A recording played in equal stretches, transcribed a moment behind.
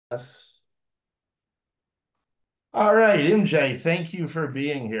Yes. All right, MJ, thank you for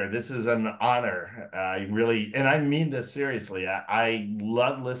being here. This is an honor. I really, and I mean this seriously. I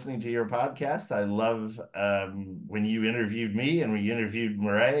love listening to your podcast. I love when you interviewed me and when you interviewed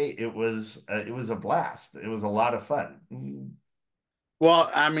Murray. It was a blast. It was a lot of fun. Well,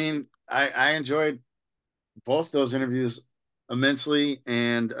 I mean, I enjoyed both those interviews immensely,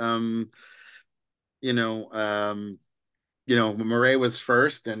 and you know, um, Murray was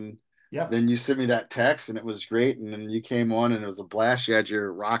first, and Yep. then you sent me that text, and it was great, and then you came on, and it was a blast. You had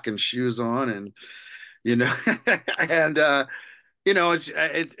your rocking shoes on, and you know, and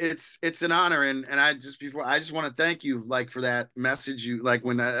it's an honor, and I just want to thank you like for that message you like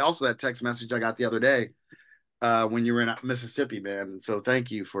when also that text message I got the other day when you were in Mississippi, man. So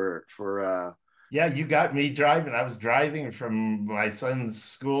thank you for Yeah, you got me driving. I was driving from my son's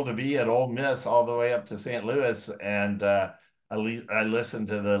school to be at Ole Miss all the way up to St. Louis, and I listened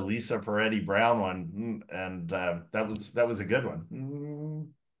to the Lisa Peretti Brown one, and that was a good one.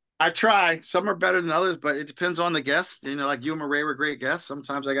 I try. Some are better than others, but it depends on the guest. Like you and Ray were great guests.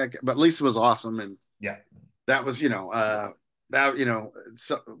 Sometimes but Lisa was awesome, and Yeah, that was,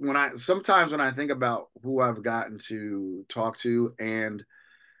 so sometimes when I think about who I've gotten to talk to, and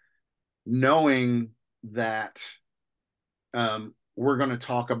knowing that we're going to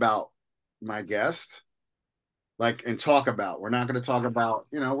talk about my guest, like, and talk about. We're not going to talk about,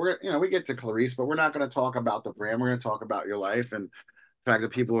 we get to Clarice, but we're not going to talk about the brand. We're going to talk about your life and the fact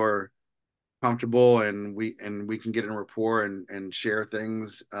that people are comfortable and we can get in rapport and share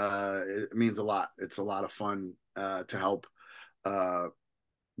things. It means a lot. It's a lot of fun to help uh,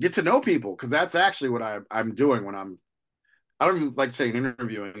 get to know people, because that's actually what I'm doing when I don't even like saying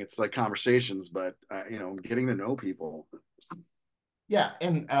interviewing. It's like conversations, but getting to know people. yeah,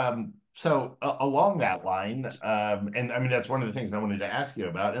 and so along that line, and I mean that's one of the things I wanted to ask you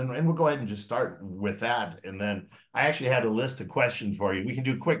about, and we'll go ahead and just start with that, and then I actually had a list of questions for you. We can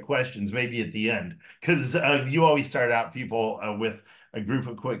do quick questions maybe at the end because you always start out people with a group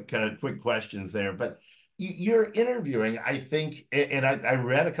of quick questions there, but you're interviewing, I think, and I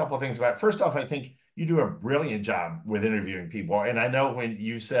read a couple of things about it. First off, I think you do a brilliant job with interviewing people, and I know when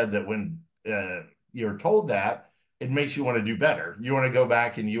you said that when you're told that it makes you want to do better. You want to go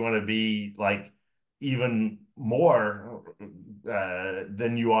back and you want to be like even more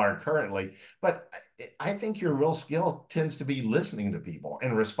than you are currently. But I think your real skill tends to be listening to people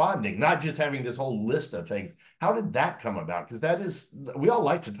and responding, not just having this whole list of things. How did that come about? Because that is, we all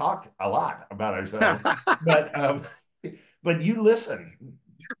like to talk a lot about ourselves, but but you listen.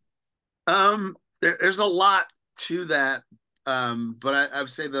 There's a lot to that, but I would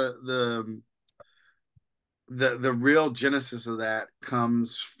say the real genesis of that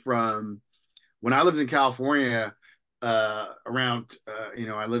comes from when I lived in California. Around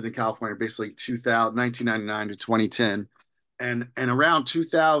I lived in California basically 2000 1999 to 2010, and around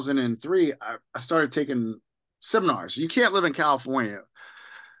 2003 I started taking seminars. You can't live in California,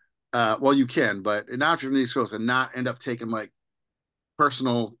 well, you can, but not if you're from the East Coast, and not end up taking like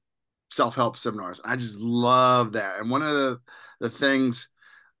personal self-help seminars. I just love that. And one of the things,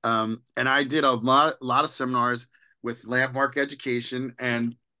 and I did a lot of seminars with Landmark Education,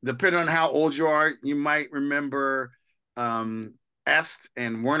 and depending on how old you are, you might remember Est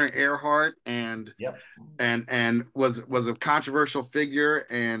and Werner Erhard, and Yep. was a controversial figure.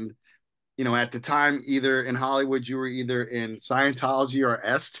 And at the time, either in Hollywood, you were either in Scientology or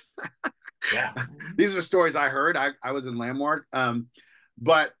Est. Yeah. These are stories I heard. I was in Landmark.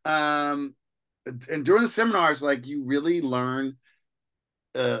 But and during the seminars, like, you really learn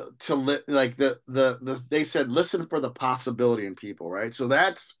like they said, listen for the possibility in people, right? So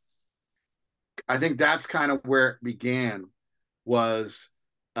I think that's kind of where it began, was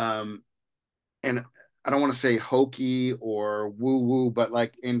um and I don't want to say hokey or woo woo, but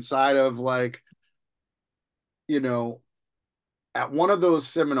like inside of like, you know at one of those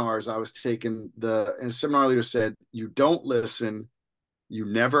seminars I was taking, and seminar leader said, you don't listen, you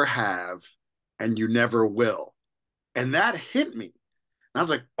never have, and you never will. And that hit me. And I was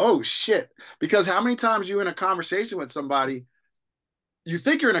like, oh shit. Because how many times you in a conversation with somebody, you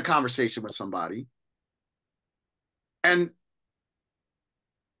think you're in a conversation with somebody, and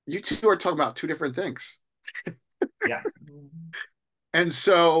you two are talking about two different things. Yeah. And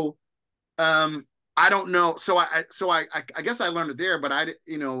so I don't know. So I guess I learned it there, but I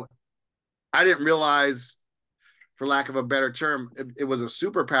didn't realize, for lack of a better term, it was a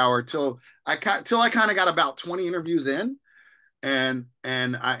superpower till I kind of got about 20 interviews in. And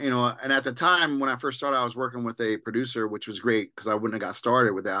and at the time when I first started, I was working with a producer, which was great because I wouldn't have got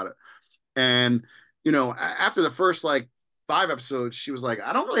started without it. And after the first like 5 episodes, she was like,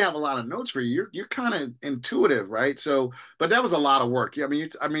 I don't really have a lot of notes for you. You're kind of intuitive, right? So, but that was a lot of work. Yeah,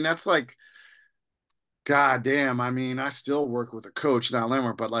 I mean, that's like, God damn. I mean, I still work with a coach now,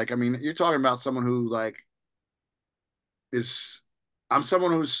 Limmer, but like, I mean, you're talking about someone who like is, I'm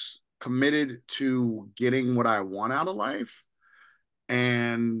someone who's committed to getting what I want out of life.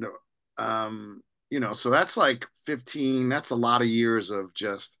 And, um, so that's like 15, that's a lot of years of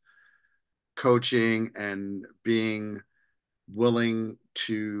just coaching and being willing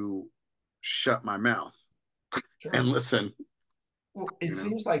to shut my mouth and Sure. listen, Well, you it know?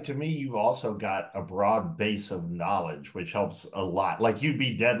 seems like to me you've also got a broad base of knowledge, which helps a lot. Like you'd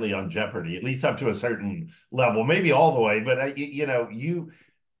be deadly on Jeopardy, at least up to a certain level, maybe all the way. But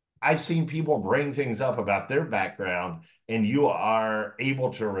I've seen people bring things up about their background, and you are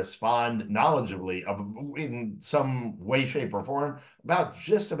able to respond knowledgeably in some way, shape, or form about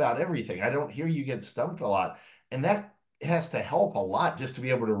just about everything. I don't hear you get stumped a lot, and that has to help a lot just to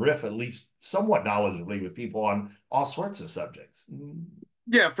be able to riff at least somewhat knowledgeably with people on all sorts of subjects.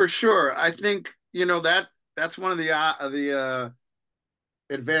 Yeah, for sure. I think, that's one of the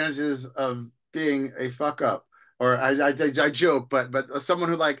advantages of being a fuck up. Or I joke, but someone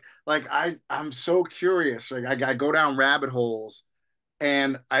who I'm so curious. Like I go down rabbit holes,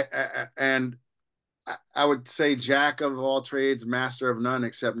 and I would say jack of all trades, master of none.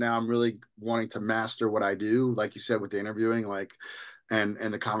 Except now I'm really wanting to master what I do, like you said with the interviewing, like and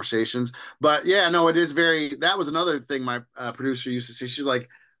the conversations. But yeah, no, it is very. That was another thing my producer used to say. She's like,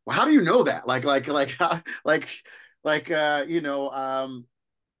 "Well, how do you know that?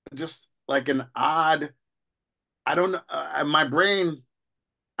 Just like an odd. I don't know. My brain.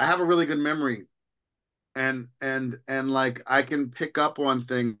 I have a really good memory, and like I can pick up on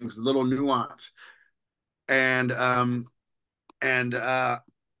things, little nuance, and I'm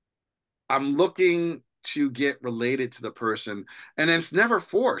looking to get related to the person, and it's never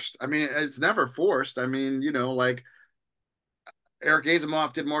forced. I mean, it's never forced. I mean, like Eric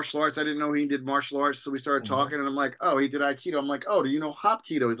Asimov did martial arts. I didn't know he did martial arts, so we started Mhm. talking, and I'm like, oh, he did Aikido. I'm like, oh, do you know Hop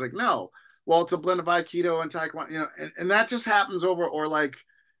Keto? He's like, no. Well, it's a blend of Aikido and Taekwondo, and that just happens over, or like,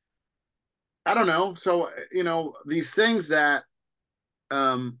 I don't know. So, these things that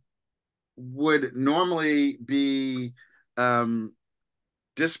um, would normally be um,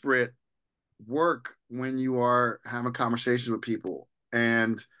 disparate work when you are having conversations with people.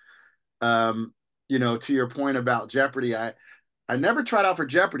 And to your point about Jeopardy, I never tried out for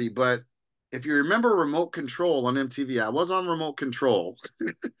Jeopardy, but if you remember Remote Control on MTV, I was on Remote Control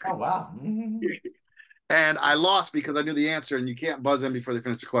Oh, wow. Mhm. and I lost because I knew the answer, and you can't buzz in before they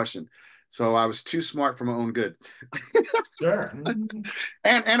finish the question. So I was too smart for my own good. Sure. Mhm.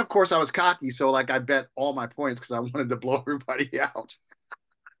 And of course I was cocky, so like I bet all my points because I wanted to blow everybody out.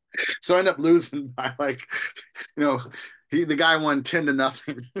 So I ended up losing by like, you know, the guy won 10-0.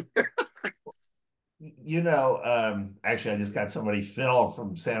 Actually, I just got somebody, Phil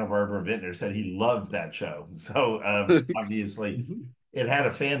from Santa Barbara Vintner, said he loved that show. So obviously, it had a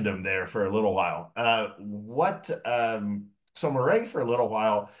fandom there for a little while. So Murray for a little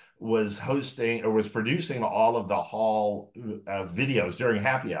while was hosting or was producing all of the hall videos during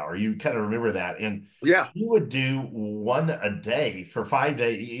happy hour. You kind of remember that. And Yeah. he would do one a day for 5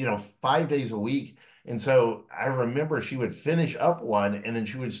 days, 5 days a week. And so I remember she would finish up one and then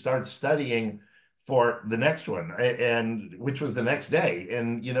she would start studying for the next one, and which was the next day.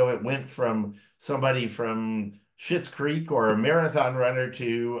 And it went from somebody from Schitt's Creek or a marathon runner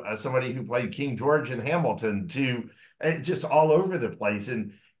to somebody who played King George in Hamilton to just all over the place.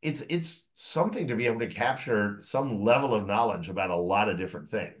 And it's something to be able to capture some level of knowledge about a lot of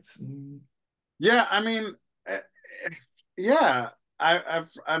different things. Yeah, I mean, uh, yeah,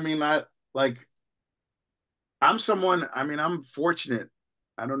 I mean, like, I'm someone, I mean, I'm fortunate.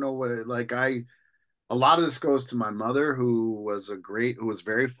 I don't know what it, like, a lot of this goes to my mother, who was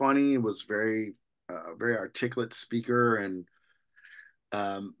very funny, was very articulate speaker.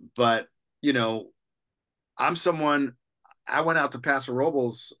 But, you know, I'm someone, I went out to Paso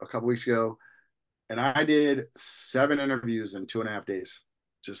Robles a couple weeks ago, and I did 7 interviews in 2.5 days.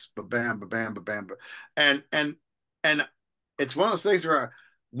 Just ba bam, ba bam, ba bam, ba. And and it's one of those things where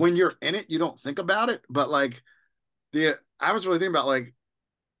when you're in it, you don't think about it. But like I was really thinking about, like,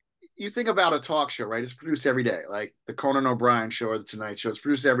 you think about a talk show, right? It's produced every day, like the Conan O'Brien show or the Tonight Show. It's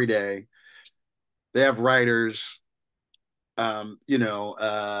produced every day. They have writers, you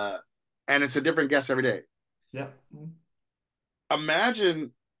know, and it's a different guest every day. Yep.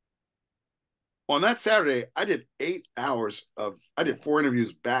 Imagine on that Saturday, I Yeah. did 4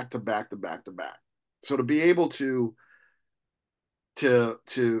 interviews back to back to back to back. So to be able to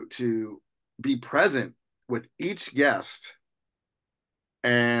be present with each guest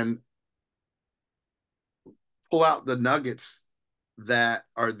and pull out the nuggets that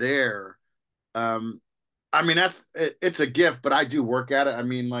are there. Um, I mean, it's a gift, but I do work at it. I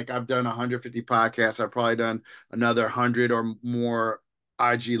mean, like I've done 150 podcasts. I've probably done another 100 or more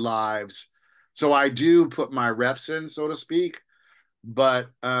IG lives. So I do put my reps in, so to speak. But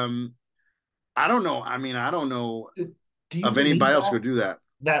I don't know. I mean, I don't know Do you of believe anybody else who that? could do that.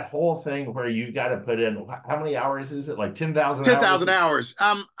 That whole thing where you got to put in how many hours is it? Like 10,000 hours? 10,000 hours.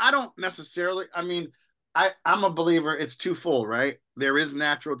 I don't necessarily, I mean, I'm a believer it's twofold, right? There is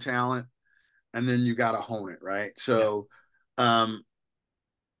natural talent and then you got to hone it, right? Yeah. Um,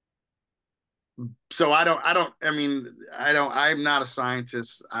 so I mean, I'm not a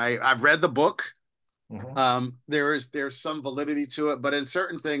scientist. I've read the book. Hmm. There's some validity to it, but in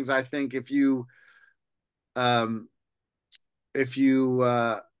certain things, I think um, if you,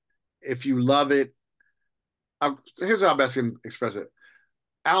 if you love it, here's how I best can express it.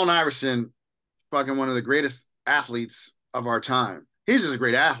 Allen Iverson, fucking one of the greatest athletes of our time. He's just a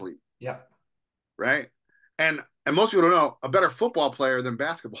great athlete, Yeah. right? And most people don't know a better football player than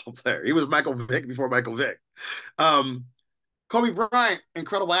basketball player. He was Michael Vick before Michael Vick. Um, Kobe Bryant,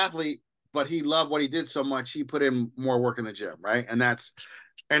 incredible athlete, but he loved what he did so much he put in more work in the gym, right? And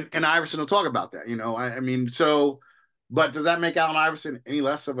Iverson will talk about that, you know. I mean, so, but does that make Allen Iverson any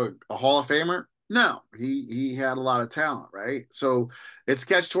less of a Hall of Famer? No, he had a lot of talent, right? So it's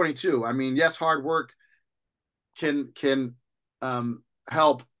catch 22. I mean, yes, hard work can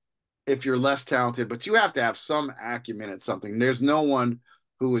help if you're less talented, but you have to have some acumen at something. There's no one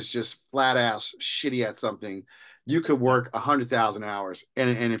who is just flat ass shitty at something. You could Yeah. work 100,000 hours,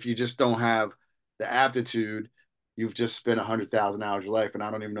 and if you just don't have the aptitude, you've just spent 100,000 hours of your life, and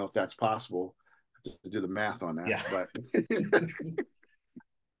I don't even know if that's possible to do the math on that. Yeah.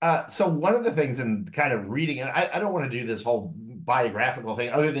 But So one of the things in kind of reading, and I don't want to do this whole biographical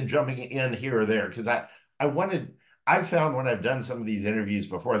thing other than jumping in here or there, because I wanted, I've found when I've done some of these interviews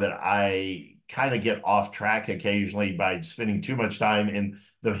before that I kind of get off track occasionally by spending too much time in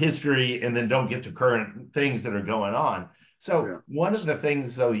the history and then don't get to current things that are going on. So yeah, one of the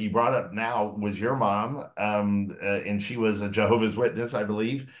things though you brought up now was your mom, and she was a Jehovah's Witness, I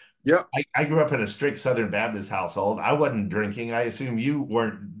believe. yep. I grew up in a strict Southern Baptist household. I wasn't drinking. I assume you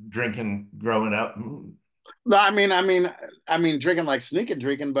weren't drinking growing up. Mm. No, I mean, drinking like sneaking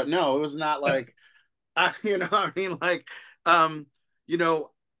drinking, but no, it was not like you know, I mean, like, um, you know,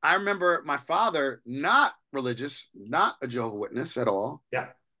 I remember my father, not religious, not a Jehovah Witness at all. Yeah.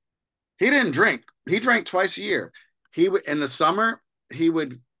 He didn't drink. He drank twice a year. He would in the summer he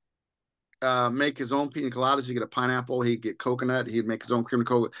would make his own pina coladas. He'd get a pineapple. He'd get coconut. He'd make his own cream of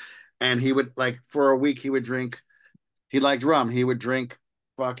coconut, and he would like for a week he would drink. He liked rum. He would drink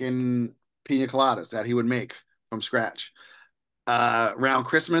fucking pina coladas that he would make from scratch. Around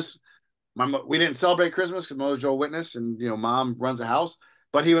Christmas, we didn't celebrate Christmas because mother Joe witness and you know mom runs a house,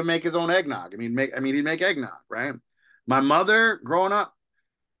 but he would make his own eggnog. He'd make eggnog, right? My mother growing up,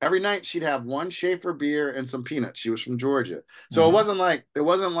 every night she'd have one Schaefer beer and some peanuts. She was from Georgia. So Hmm. it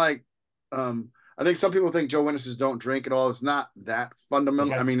wasn't like I think some people think Joe Witnesses don't drink at all. It's not that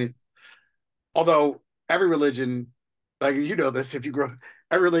fundamental. I Okay. mean, although every religion, like you know this, if you grow,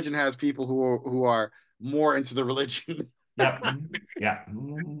 every religion has people who are more into the religion Yep. Yeah.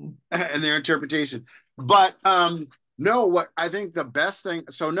 Mm. and their interpretation. But no, what I think the best thing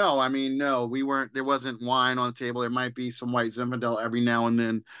so no, I mean, no, we weren't there wasn't wine on the table. There might be some white Zinfandel every now and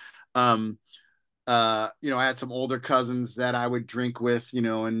then. Um you know, I had some older cousins that I would drink with, you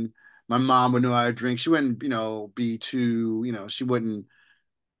know, and my mom would know I would drink. She wouldn't, you know, be too, you know, she wouldn't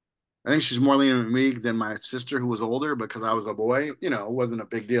I think she's more lenient with me than my sister who was older because I was a boy, you know, it wasn't a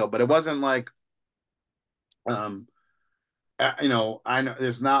big deal. But it wasn't like um you know, I know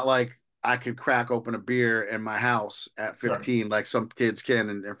it's not like I could crack open a beer in my house at Sure. 15, like some kids can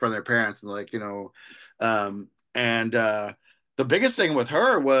in front of their parents, and like, you know, and the biggest thing with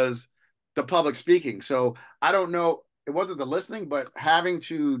her was the public speaking. So I don't know, it wasn't the listening, but having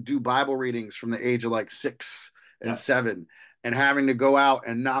to do Bible readings from the age of like 6 and Yeah. 7, and having to go out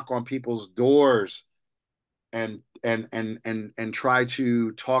and knock on people's doors and try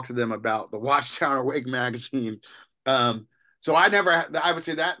to talk to them about the Watchtower Wake magazine. Um, so I would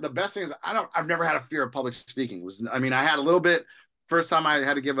say that the best thing is I've never had a fear of public speaking. I mean, I had a little bit first time I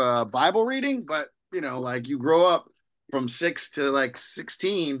had to give a Bible reading, but you know, like you grow up from 6 to like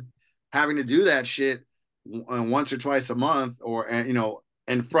 16 having to do that shit once or twice a month or, you know,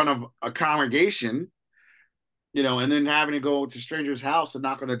 in front of a congregation, you know, and then having to go to strangers' house and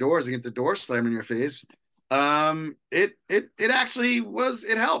knock on their doors and get the door slammed in your face. It actually was,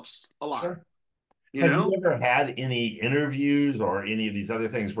 it helps a lot. Sure. you Have you know? ever had any interviews or any of these other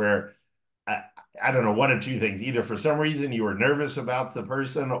things where I, I don't know, one of two things. Either for some reason you were nervous about the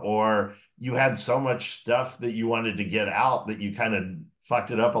person, or you had so much stuff that you wanted to get out that you kind of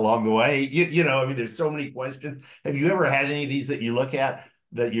fucked it up along the way. I mean, there's so many questions. Have you ever had any of these that you look at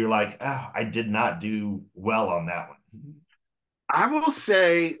that you're like, oh, I did not do well on that one? I will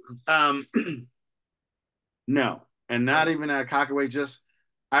say, um, no, and not Okay. even at a cocky way. Just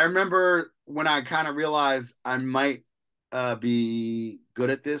I remember when I kind of realized I might be good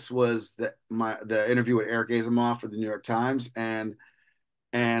at this was that my the interview with Eric Asimov for the New York Times, and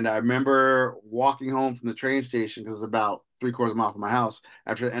I remember walking home from the train station because it's about 3/4 mile from my house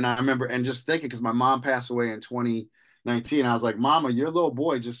after, and I remember and just thinking because my mom passed away in 2019, I was like, Mama, your little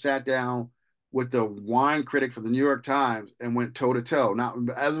boy just sat down with the wine critic for the New York Times and went toe to toe. Not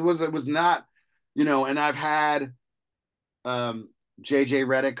it was not, and I've had um, JJ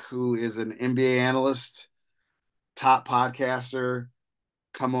Redick, who is an NBA analyst, top podcaster,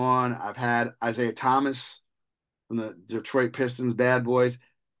 come on. I've had Isaiah Thomas from the Detroit Pistons bad boys.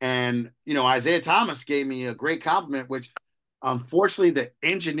 And, Isaiah Thomas gave me a great compliment, which unfortunately the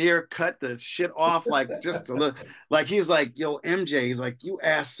engineer cut the shit off like just a little. Like he's like, yo, MJ, he's like, you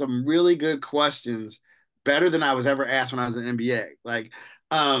asked some really good questions, better than I was ever asked when I was in NBA. Like,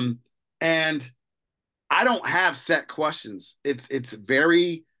 and I don't have set questions. It's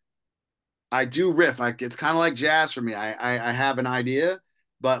very I do riff. It's kind of like jazz for me. I have an idea,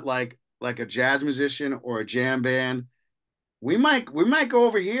 but like a jazz musician or a jam band, we might go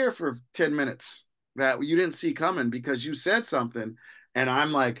over here for 10 minutes that you didn't see coming because you said something, and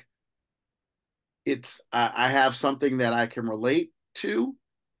I'm like, I have something that I can relate to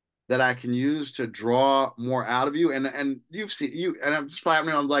that I can use to draw more out of you, and you've seen you, and I'm just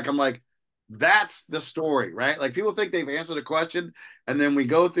probably I'm like that's the story, right? Like people think they've answered a question, and then we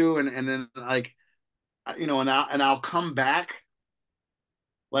go through and then like and I'll come back.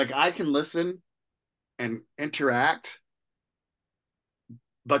 Like I can listen and interact,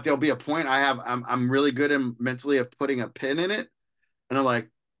 but there'll be a point I'm really good in mentally of putting a pin in it, and I'm like,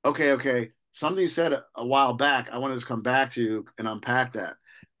 okay, something you said a while back, I want to just come back to and unpack that.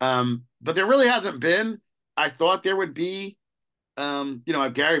 But there really hasn't been. I thought there would be.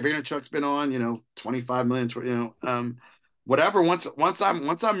 Gary Vaynerchuk's been on, 25 million, whatever. Once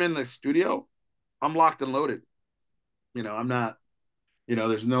I'm in the studio, I'm locked and loaded. I'm not.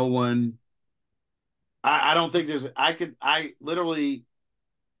 There's no one. I don't think there's. I literally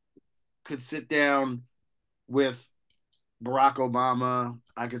could sit down with Barack Obama.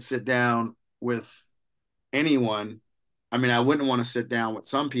 I could sit down with anyone. I mean, I wouldn't want to sit down with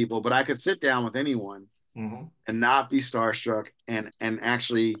some people, but I could sit down with anyone Mhm. and not be starstruck and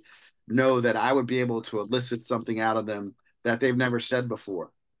actually know that I would be able to elicit something out of them that they've never said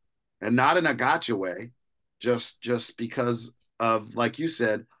before, and not in a gotcha way, just because of like you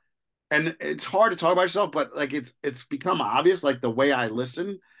said. And it's hard to talk about yourself, but like it's become obvious, like the way I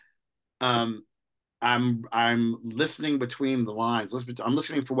listen. Um, I'm listening between the lines. I'm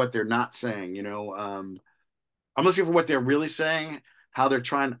listening for what they're not saying. I'm listening for what they're really saying, how they're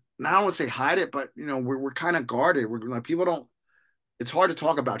trying. Now I don't want to say hide it, but we're kind of guarded. We're like people don't. It's hard to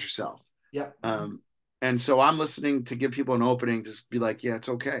talk about yourself, Yep. and so I'm listening to give people an opening to be like, yeah, it's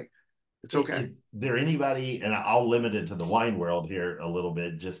okay, it's okay. Is there anybody, and I'll limit it to the wine world here a little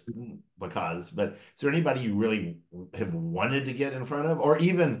bit just because, but is there anybody you really have wanted to get in front of, or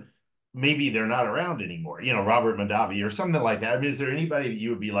even maybe they're not around anymore, Robert Mondavi or something like that? I mean, is there anybody that you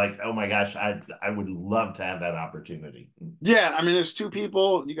would be like, oh my gosh, I would love to have that opportunity? Yeah, I mean, there's two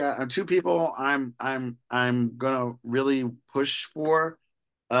people. You got two people. I'm gonna really push for.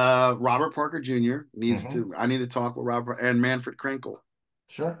 Robert Parker Jr. needs Hmm. to. I need to talk with Robert and Manfred Krenkel.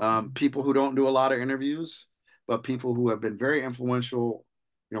 Sure. People who don't do a lot of interviews, but people who have been very influential.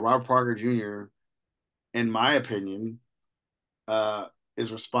 Robert Parker Jr., in my opinion, uh,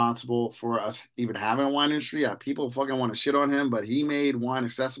 is responsible for us even having a wine industry. People fucking want to shit on him, but he made wine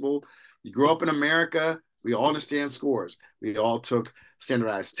accessible. You grew up in America. We all understand scores. We all took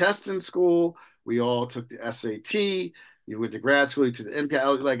standardized tests in school. We all took the SAT. You went to grad school. You took the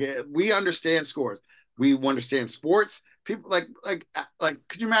MCAT. Like we understand scores. We understand sports. People like.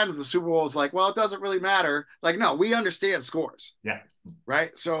 Could you imagine if the Super Bowl was like, well, it doesn't really matter. Like, no, we understand scores, Yeah.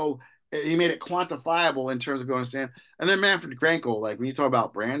 right? So he made it quantifiable in terms of going to stand. And then Manfred Krankel, like when you talk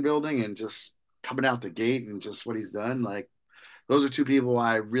about brand building and just coming out the gate and just what he's done, like those are two people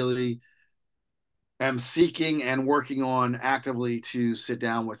I really am seeking and working on actively to sit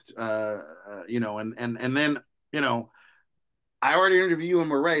down with, and then you know I already interviewed you and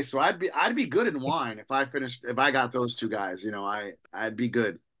Murray, so I'd be good in wine if I got those two guys. I'd be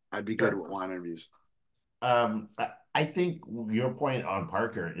good. I'd be good Sure. with wine interviews. I think your point on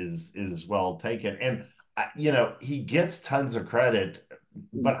Parker is well taken, and you know he gets tons of credit,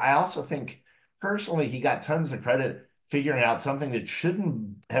 but I also think personally he got tons of credit figuring out something that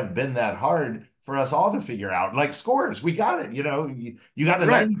shouldn't have been that hard for us all to figure out, like scores. We got it, you know, you got a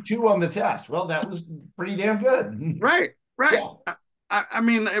Right, 92 on the test. Well, that was pretty damn good. right, right. Yeah, I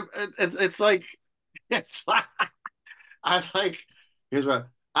mean, it's like it's like I like here's what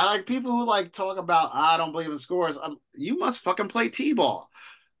I like people who like talk about I don't believe in scores. You must fucking play t-ball.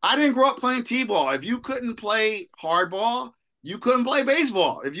 I didn't grow up playing t-ball. If you couldn't play hardball, you couldn't play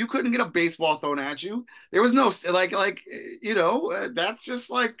baseball. If you couldn't get a baseball thrown at you, there was no like that's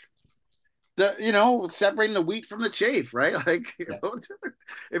just like the separating the wheat from the chaff, right? Like yeah,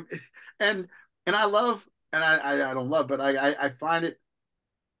 if, and and I love and I don't love, but I find it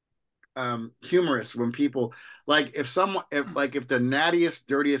humorous when people like if someone if the nattiest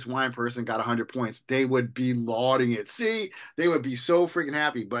dirtiest wine person got 100 points they would be lauding it. See, they would be so freaking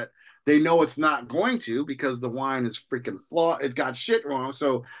happy, but they know it's not going to because the wine is freaking flawed, it got shit wrong.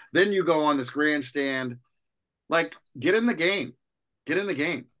 So then you go on this grandstand, like get in the game, get in the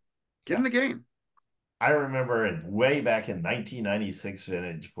game, get yeah. in the game. I remember it way back in 1996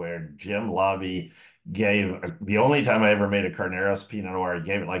 vintage where Jim Lobby gave the only time I ever made a Carneros Pinot Noir, he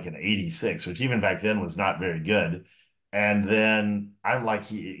gave it like an 86, which even back then was not very good. And then I'm like,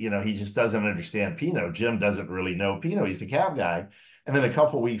 he just doesn't understand Pinot. Jim doesn't really know Pinot. He's the cab guy. And then a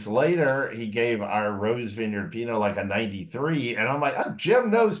couple weeks later, he gave our Rose Vineyard Pinot like a 93. And I'm like, oh, Jim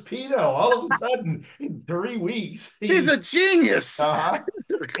knows Pinot. All of a sudden, in 3 weeks, He's he a genius. uh-huh.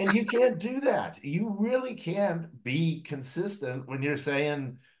 And you can't do that. You really can't be consistent when you're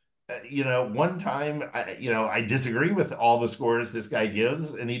saying, one time, I disagree with all the scores this guy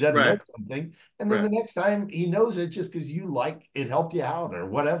gives, and he doesn't know Right, something, and then right. the next time he knows it just because you like it helped you out or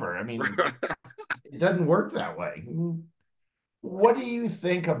whatever. I mean, it doesn't work that way. What do you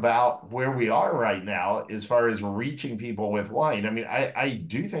think about where we are right now as far as reaching people with wine? I mean, I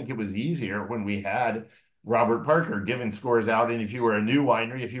do think it was easier when we had Robert Parker giving scores out. And if you were a new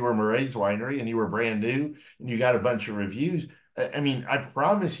winery, if you were Murray's winery and you were brand new and you got a bunch of reviews, I mean, I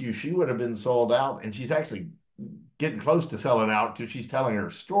promise you she would have been sold out. And she's actually getting close to selling out because she's telling her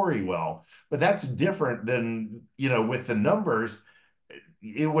story well. But that's different than, with the numbers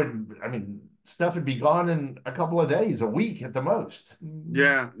it would, I mean, stuff would be gone in a couple of days, a week at the most.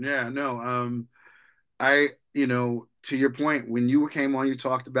 Yeah, yeah, no. I, to your point, when you came on, you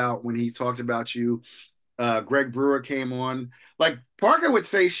talked about when he talked about you, Greg Brewer came on. Like Parker would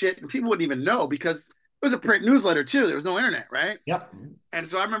say shit and people wouldn't even know because it was a print newsletter too. There was no internet, right? Yep. And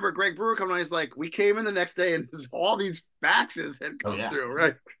so I remember Greg Brewer coming on. He's like, we came in the next day and all these faxes had Oh, come yeah. through,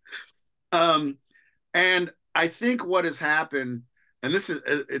 right? Um, and I think what has happened, and this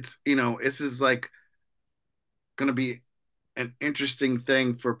is like going to be an interesting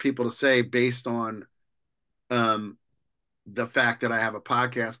thing for people to say based on um, the fact that I have a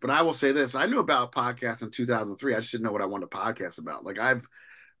podcast. But I will say this: I knew about podcasts in 2003. I just didn't know what I wanted to podcast about. Like I've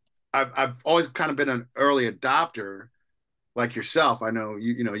always kind of been an early adopter, like yourself. I know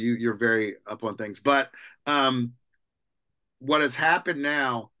you're very up on things, but um, what has happened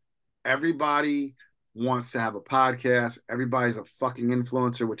now? Everybody wants to have a podcast. Everybody's a fucking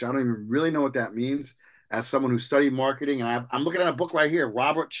influencer, which I don't even really know what that means. As someone who studied marketing, and I'm looking at a book right here,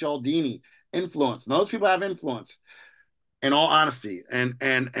 Robert Cialdini, Influence. And those people have influence, in all honesty. And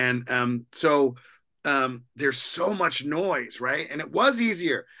there's so much noise, right? And it was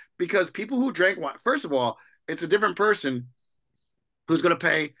easier because people who drank wine, first of all, it's a different person who's going to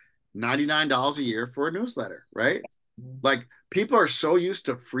pay $99 a year for a newsletter, right? Like people are so used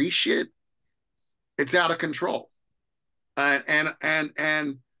to free shit, it's out of control.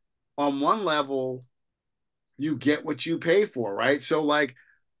 And on one level, you get what you pay for, right? So like,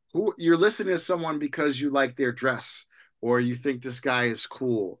 who you're listening to someone because you like their dress, or you think this guy is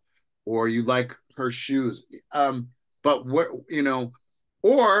cool, or you like her shoes. But what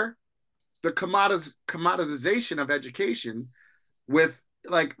or the commoditization of education with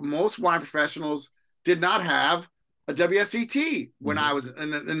like most wine professionals did not have a WSET when I Mhm. was in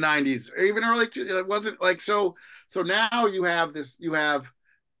the 90s or even early. It wasn't like so. So now you have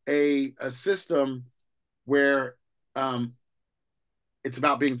a system where it's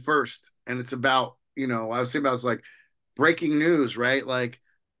about being first, and it's about I was thinking about it's like breaking news, right? Like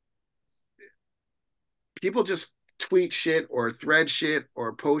people just tweet shit or thread shit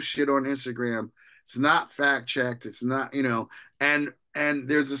or post shit on Instagram. It's not fact checked. It's not, and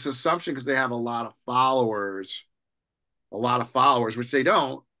there's this assumption because they have a lot of followers, which they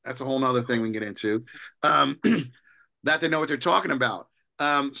don't. That's a whole nother thing we can get into. Um, that they know what they're talking about.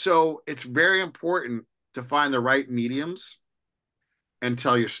 So it's very important. to find the right mediums and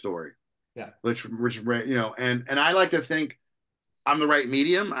tell your story. Yeah. Which and I like to think I'm the right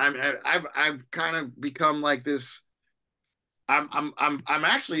medium. I've kind of become like this. I'm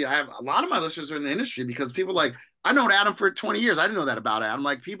actually I have a lot of my listeners are in the industry because people like I known Adam for 20 years. I didn't know that about Adam.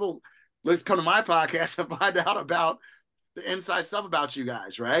 Like people, let's come to my podcast and find out about the inside stuff about you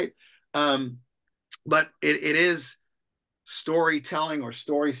guys, right? Um, but it is storytelling or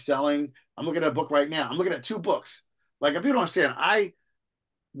story selling. I'm looking at a book right now. I'm looking at two books. Like if you don't understand,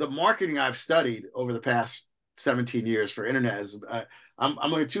 the marketing I've studied over the past 17 years for internet is I'm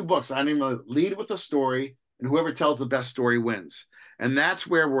looking at two books. I need to lead with a story, and whoever tells the best story wins. And that's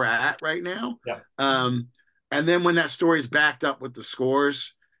where we're at right now. Yeah. Um, and then when that story is backed up with the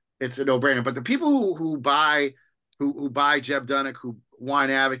scores, it's a no-brainer. But the people who buy Jeb Dunnick, who Wine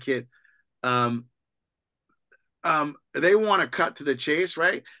Advocate, um, they want to cut to the chase,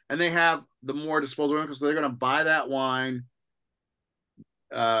 right? And they have the more disposable income, so they're going to buy that wine.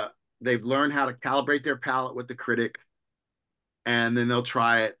 Uh, they've learned how to calibrate their palate with the critic, and then they'll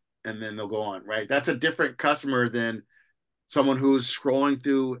try it, and then they'll go on. Right? That's a different customer than someone who's scrolling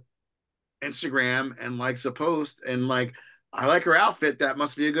through Instagram and likes a post and like, I like her outfit. That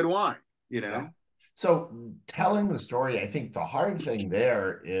must be a good wine. You Yeah. know? So telling the story, I think the hard thing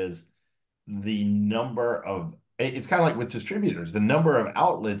there is the number of it's kind of like with distributors, the number of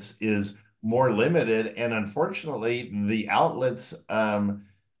outlets is more limited. And unfortunately, the outlets,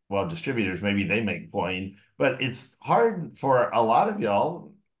 well, distributors, maybe they make coin, but it's hard for a lot of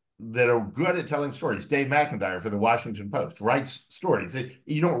y'all that are good at telling stories. Dave McIntyre for the Washington Post writes stories.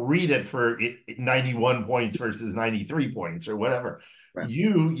 You don't read it for 91 points versus 93 points or whatever. Right.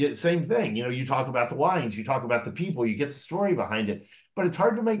 You get same thing. You talk about the wines, you talk about the people, you get the story behind it, but it's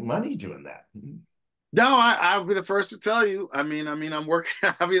hard to make money doing that. No, I'll be the first to tell you. I'm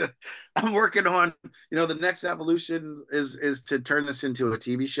working. I'm working on. The next evolution is to turn this into a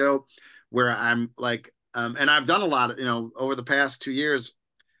TV show, where I'm like, and I've done a lot of, over the past 2 years.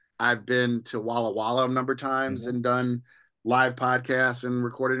 I've been to Walla Walla a number of times Mhm. and done live podcasts and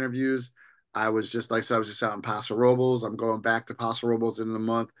recorded interviews. I was just like I said, I was just out in Paso Robles. I'm going back to Paso Robles in a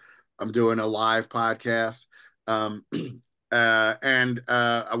month. I'm doing a live podcast. Um, and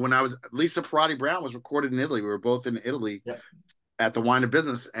when I was Lisa Parati Brown was recorded in Italy. We were both in Italy Yep. at the Wine of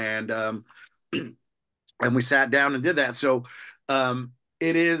Business, and and we sat down and did that. So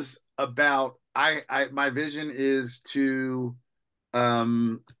it is about I my vision is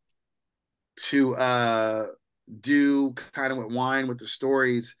um, to do kind of with wine with the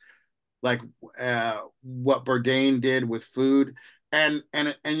stories like what Bourdain did with food, and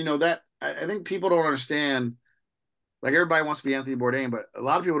that I think people don't understand. Like everybody wants to be Anthony Bourdain, but a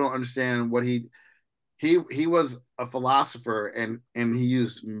lot of people don't understand what he was a philosopher, and he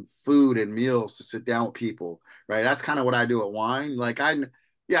used food and meals to sit down with people, right? That's kind of what I do at wine. Like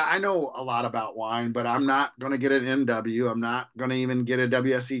yeah, I know a lot about wine, but I'm not going to get an MW. I'm not going to even get a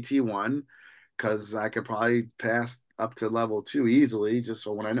WSET one because I could probably pass up to level 2 easily just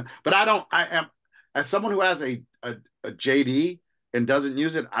so when I know. But I don't. I am as someone who has a JD and doesn't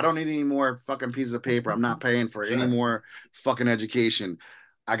use it. I don't need any more fucking pieces of paper. I'm not paying for any Sure. more fucking education.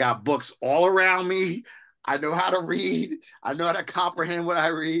 I got books all around me. I know how to read. I know how to comprehend what I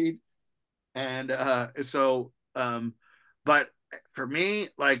read. And but for me,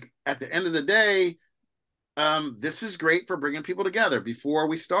 like at the end of the day, this is great for bringing people together. Before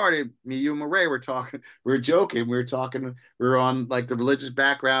we started, me, you, and Murray were talking, we were joking, we were talking, we were on like the religious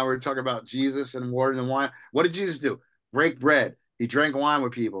background, we were talking about Jesus and water and wine. What did Jesus do? Break bread. He drank wine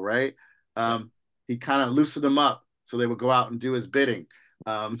with people, right? Yeah. He kind of loosened them up so they would go out and do his bidding.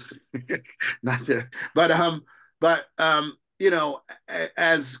 Um, not to, but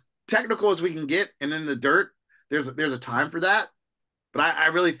as technical as we can get and in the dirt, there's a time for that. But I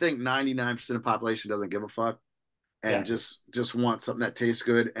really think 99% of the population doesn't give a fuck and Yeah. just wants something that tastes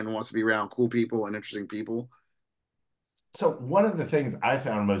good and wants to be around cool people and interesting people. So one of the things I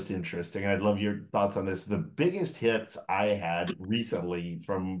found most interesting, I'd love your thoughts on this. The biggest hits I had recently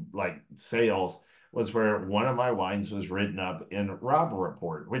from like sales was where one of my wines was written up in Robb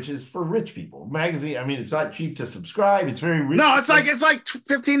Report, which is for rich people magazine. I mean, it's not cheap to subscribe. It's very rich No, people. it's like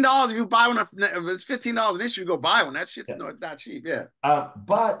 $15 if you buy one. If it's $15 an issue, you go buy one. That shit's Yeah. not cheap. Yeah,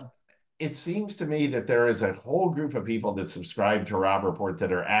 But it seems to me that there is a whole group of people that subscribe to Robb Report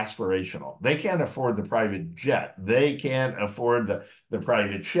that are aspirational. They can't afford the private jet. They can't afford the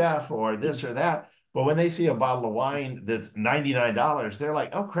private chef or this or that. But when they see a bottle of wine that's $99, they're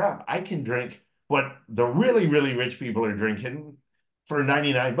like, oh crap, I can drink what the really, really rich people are drinking for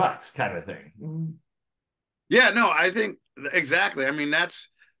 99 bucks kind of thing. yeah. No, I think exactly. I mean, that's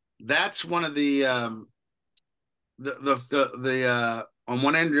one of the on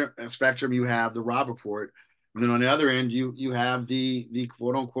one end of the spectrum you have the Rob Report, and then on the other end you have the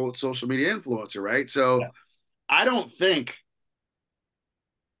quote unquote social media influencer, right? So Yeah. I don't think,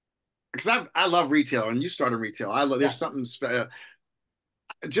 because I love retail, and you started retail. I love Yeah. there's something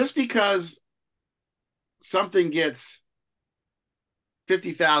just because something gets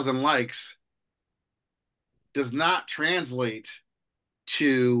 50,000 likes does not translate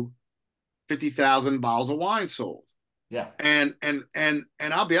to 50,000 bottles of wine sold. Yeah. And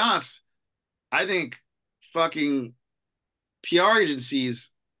I'll be honest, I think fucking PR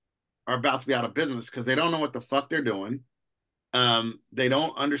agencies are about to be out of business because they don't know what the fuck they're doing. They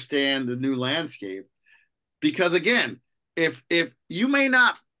don't understand the new landscape. Because again, if you may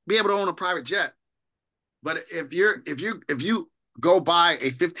not be able to own a private jet, but if you go buy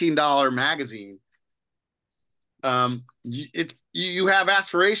a $15 magazine, you have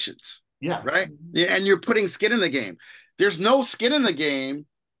aspirations, Yeah. right? Yeah, and you're putting skin in the game. There's no skin in the game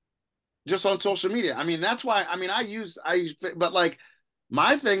just on social media. I mean, that's why. I mean, I use, but like,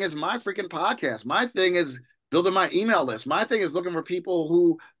 my thing is my freaking podcast. My thing is building my email list. My thing is looking for people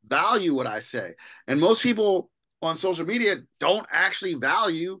who value what I say. And most people on social media don't actually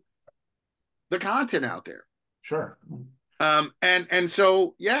value the content out there. Sure. And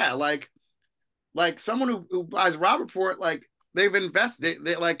so yeah, like someone who buys Rob Report, like they've invested,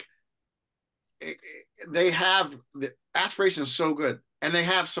 they like they have the aspiration is so good, and they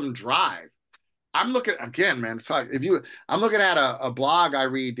have some drive. I'm looking again, man. Fuck, if you, I'm looking at a blog I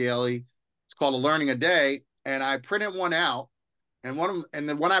read daily. It's called A Learning a Day, and I printed one out. And one of them, and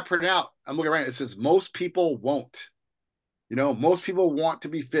then when I print it out, I'm looking right. It says most people won't. You know, most people want to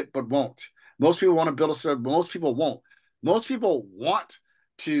be fit but won't. Most people want to build a set. Most people won't. Most people want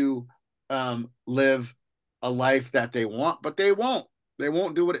to live a life that they want, but they won't. They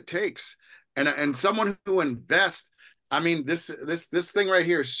won't do what it takes. And someone who invests, I mean, this thing right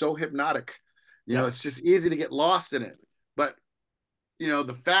here is so hypnotic. You know, Yeah. it's just easy to get lost in it. But you know,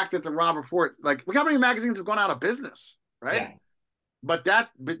 the fact that the Rob Report, like, look how many magazines have gone out of business, right? Yeah. But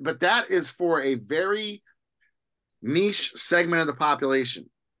that is for a very niche segment of the population.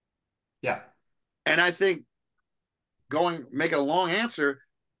 Yeah. And I think going make it a long answer,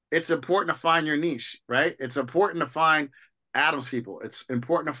 it's important to find your niche, right? It's important to find Adam's people. It's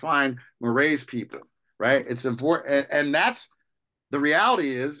important to find Moray's people, right? It's important, and that's the reality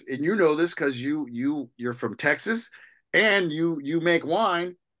is, and you know this because you're from Texas, and you make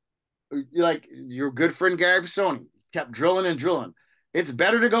wine. You like your good friend Gary Pisoni kept drilling and drilling. It's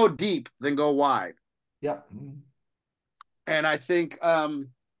better to go deep than go wide, Yeah. and I think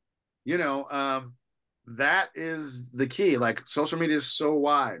you know, that is the key. Like social media is so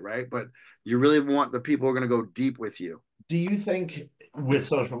wide, right? But you really want the people who are going to go deep with you. Do you think with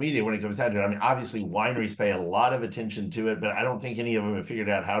social media, when it comes down to it, I mean, obviously wineries pay a lot of attention to it, but I don't think any of them have figured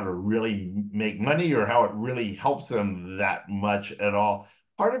out how to really make money or how it really helps them that much at all.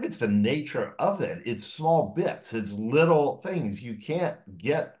 Part of it's the nature of it. It's small bits, it's little things. You can't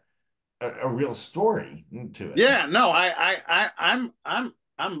get a real story to it. Yeah, no, I'm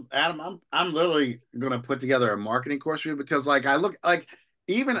Adam. I'm literally going to put together a marketing course for you because, like, I look like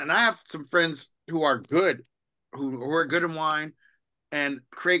even, and I have some friends who are good, who are good in wine and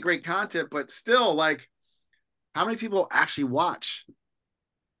create great content, but still, like, how many people actually watch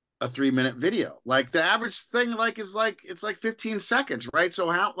a 3 minute video? Like the average thing, like, is like it's like 15 seconds, right? So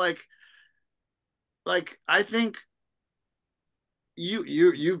how, like I think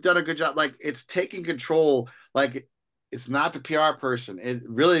you've done a good job. Like it's taking control. Like it's not the PR person. It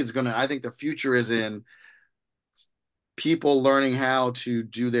really is gonna. I think the future is in people learning how to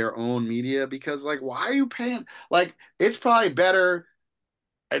do their own media because like why are you paying? Like it's probably better,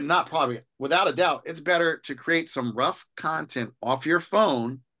 and not probably, without a doubt, it's better to create some rough content off your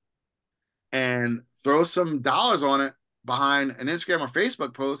phone and throw some dollars on it behind an Instagram or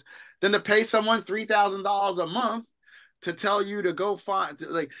Facebook post than to pay someone $3,000 a month to tell you to go find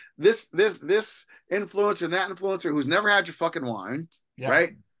like this influencer and that influencer who's never had your fucking wine, Yeah.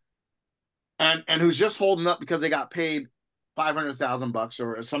 right? And who's just holding up because they got paid 500,000 bucks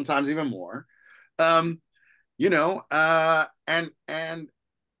or sometimes even more. Um, you know, and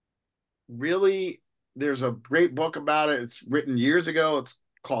really, there's a great book about it. It's written years ago. It's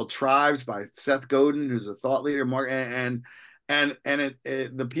called Tribes by Seth Godin, who's a thought leader. Mark and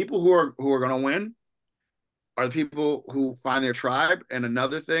the people who are going to win are the people who find their tribe. And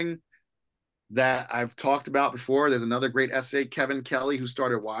another thing that I've talked about before, there's another great essay, Kevin Kelly, who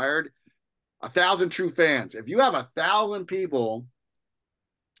started Wired. 1,000 true fans. If you have 1,000 people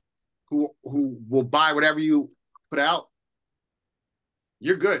who will buy whatever you put out,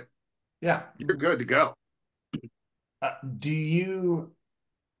 you're good. Yeah. You're good to go. Do you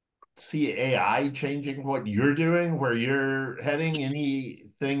see AI changing what you're doing, where you're heading?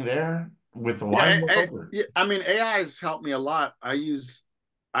 Anything there with the wine world? Or? Yeah, I mean, AI has helped me a lot. I use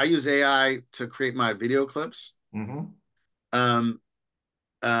AI to create my video clips, Mm-hmm.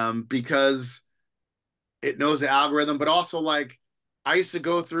 um, because it knows the algorithm, but also like I used to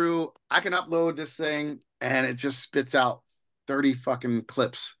go through, I can upload this thing and it just spits out 30 fucking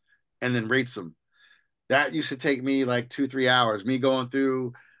clips and then rates them. That used to take me like 2, 3 hours, me going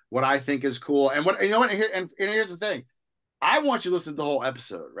through what I think is cool. And what, you know what, and here's the thing. I want you to listen to the whole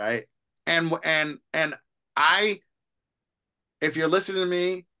episode, right? And I, if you're listening to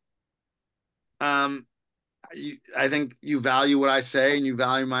me, I think you value what I say and you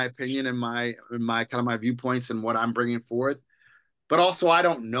value my opinion and my kind of my viewpoints and what I'm bringing forth. But also, I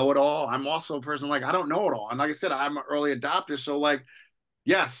don't know it all. I'm also a person like I don't know it all. And like I said, I'm an early adopter. So like,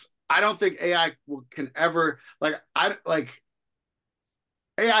 yes, I don't think AI can ever like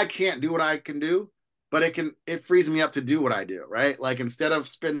AI can't do what I can do, but it frees me up to do what I do. Right? Like instead of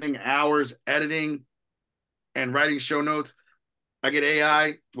spending hours editing and writing show notes, I get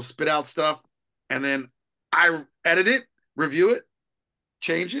AI will spit out stuff, and then I edit it, review it,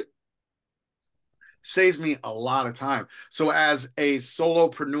 change it. Saves me a lot of time. So as a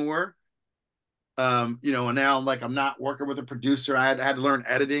solopreneur, and now I'm like I'm not working with a producer. I had to learn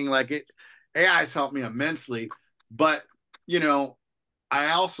editing. Like it, AI has helped me immensely. But you know,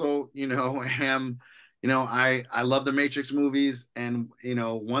 I also am. I love the Matrix movies, and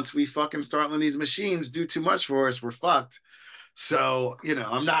once we fucking start letting these machines do too much for us, we're fucked. So,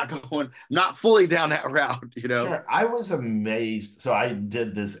 I'm not not fully down that route, you know? Sure. I was amazed. So I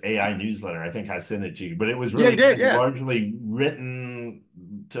did this AI newsletter. I think I sent it to you, but it was Yeah, you really did. Yeah. largely written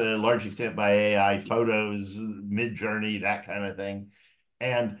to a large extent by AI, photos, mid-journey, that kind of thing.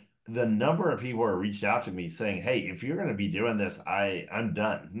 And the number of people who reached out to me saying, "Hey, if you're going to be doing this, I'm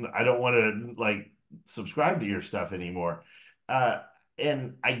done. I don't want to like subscribe to your stuff anymore." Uh,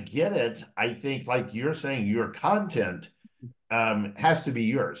 and I get it. I think, like you're saying, your content has to be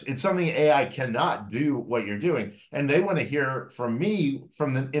yours. It's something AI cannot do what you're doing, and they want to hear from me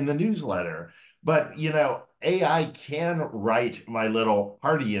from the in the newsletter. But AI can write my little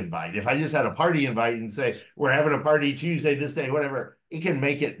party invite. If I just had a party invite and say we're having a party Tuesday, this day, whatever, it can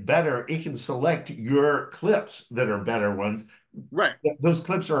make it better. It can select your clips that are better ones. Right. Those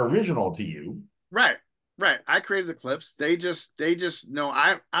clips are original to you. Right. Right. I created the clips. They just know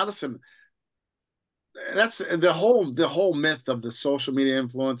I listen. That's the whole myth of the social media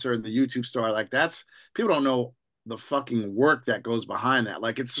influencer and the YouTube star. Like that's people don't know the fucking work that goes behind that.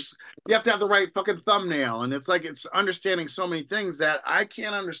 Like it's just, you have to have the right fucking thumbnail, and it's like it's understanding so many things that I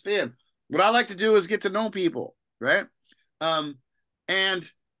can't understand. What I like to do is get to know people, right? Um, and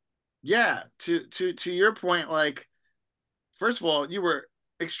yeah, to your point, like first of all, you were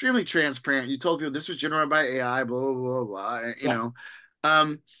extremely transparent. You told people this was generated by AI, blah blah blah blah. Yeah,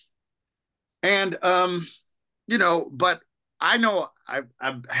 Um, and but I know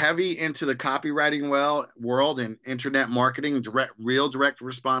I'm heavy into the copywriting world and internet marketing, real direct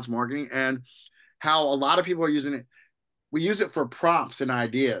response marketing, and how a lot of people are using it. We use it for prompts and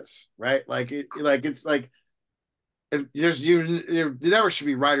ideas, right? It's like there never should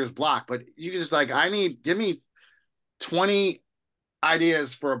be writer's block, but you just like give me 20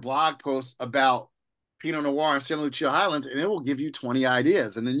 ideas for a blog post about Pinot Noir in San Lucia Highlands, and it will give you 20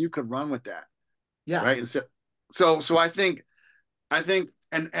 ideas, and then you could run with that, yeah, right? And so I think,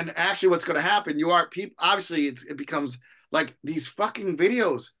 and actually, what's going to happen? You are people. Obviously, it becomes like these fucking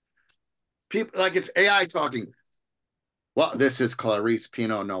videos. People like it's AI talking. Well, this is Clarice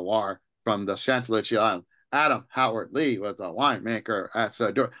Pinot Noir from the Santa Lucia Island. Adam Howard Lee was a winemaker at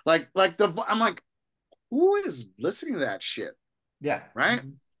the door. I'm like, who is listening to that shit, yeah. right?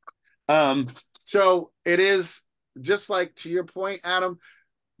 Um, so it is just like to your point, Adam.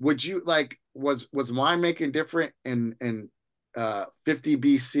 Would you like was winemaking different in 50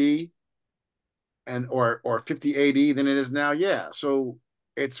 BC and or 50 AD than it is now? Yeah. So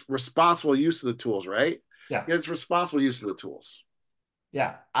it's responsible use of the tools, right? Yeah. It's responsible use of the tools.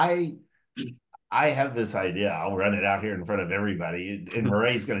 Yeah. I have this idea. I'll run it out here in front of everybody. And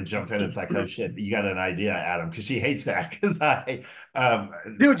Moray's going to jump in. It's like, oh shit, you got an idea, Adam, because she hates that. Because um,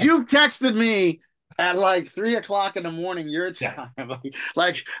 Dude, you've texted me at like 3 o'clock in the morning your yeah, time.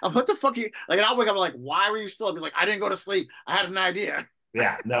 like what the fuck? Like, and I'll wake up like, why were you still up? He's like, I didn't go to sleep. I had an idea.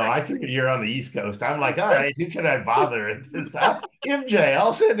 yeah. No, I figured you're on the East Coast. I'm like, all right, who can I bother at this? MJ,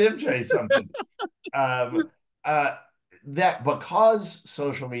 I'll send MJ something. Um, uh, that because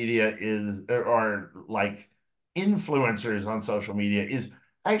social media is or like influencers on social media is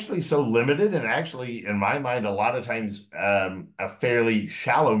actually so limited, and actually in my mind a lot of times a fairly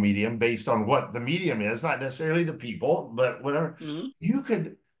shallow medium based on what the medium is, not necessarily the people, but whatever. Mhm. You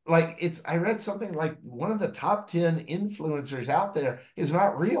could, like, it's, I read something like one of the top 10 influencers out there is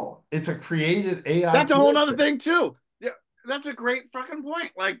not real. It's a created AI That's a whole nother character. thing too. Yeah, that's a great fucking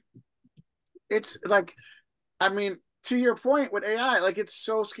point. Like it's like, I mean, to your point with AI, like it's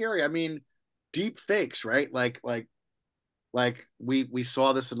so scary. I mean, deep fakes, right? Like we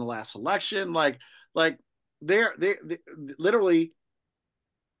saw this in the last election. Like they literally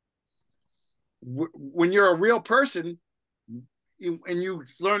when you're a real person, and you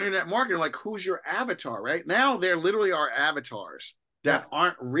learn internet marketing, like who's your avatar, right? Now there literally are avatars Yeah, that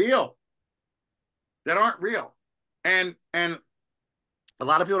aren't real, that aren't real, and a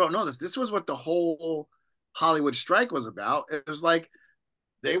lot of people don't know this. This was what the whole Hollywood strike was about. It was like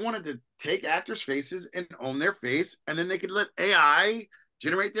they wanted to take actors' faces and own their face, and then they could let AI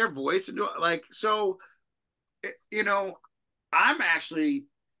generate their voice and do it. Like so. You know, I'm actually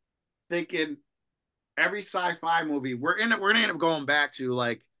thinking every sci-fi movie we're gonna end up going back to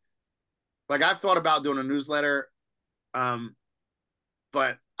like I've thought about doing a newsletter, um,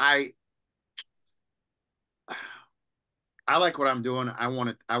 but I like what I'm doing. I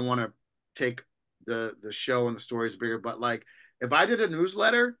want to take the show and the stories bigger. But like if I did a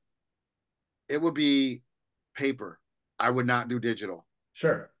newsletter, it would be paper. I would not do digital.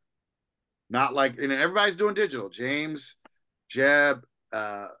 sure. Not like and everybody's doing digital. James, Jeb,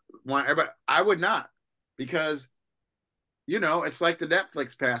 one everybody. I would not because it's like the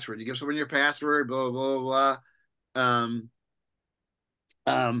Netflix password. You give someone your password, blah blah blah blah.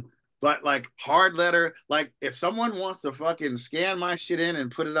 Um, but like hard letter, like if someone wants to fucking scan my shit in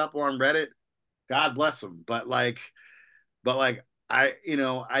and put it up on Reddit, God bless them. But like I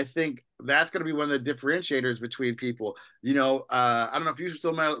think that's going to be one of the differentiators between people. I don't know if you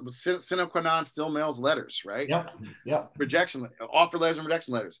still mail, sine qua non still mails letters, right? Yep, yep, Rejection, offer letters and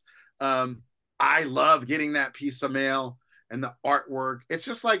rejection letters. Um, I love getting that piece of mail and the artwork. It's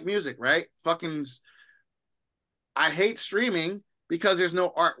just like music, right? Fucking, I hate streaming because there's no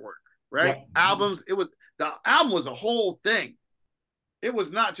artwork, right? yep, Albums, the album was a whole thing. It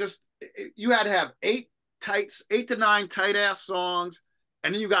was not just you had to have eight to nine tight ass songs,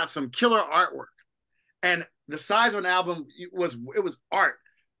 and then you got some killer artwork. And the size of an album it was art.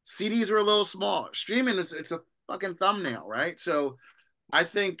 CDs were a little smaller. Streaming is it's a fucking thumbnail, right? So I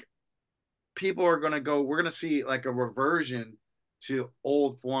think people are going to go. We're going to see like a reversion to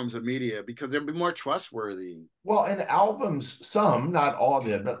old forms of media because they'll be more trustworthy. well, and albums, some, not all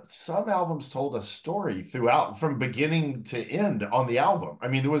did, but some albums told a story throughout from beginning to end on the album. I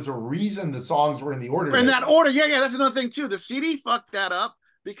mean, there was a reason the songs were in the order In they that were. order, yeah, yeah, that's another thing too. The CD fucked that up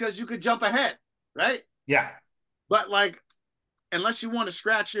because you could jump ahead, right? Yeah, But like, unless you want to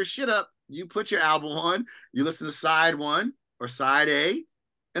scratch your shit up, you put your album on, you listen to side one or side A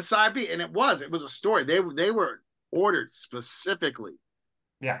and side B, and it was a story. They were ordered specifically,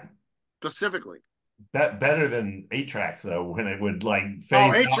 yeah. specifically. That better than 8 tracks though, when it would like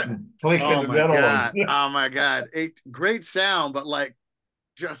Oh, phase out H. and click in Oh the my middle and god. Oh my god. Great sound, but like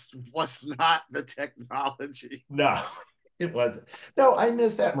just was not the technology. no, it wasn't. No, I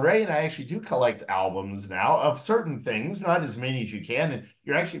miss that. Murray and I actually do collect albums now of certain things, not as many as you can. And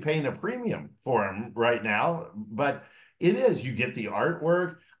you're actually paying a premium for them right now. But it is, you get the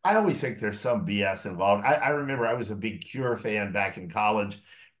artwork. I always think there's some BS involved. I remember I was a big Cure fan back in college,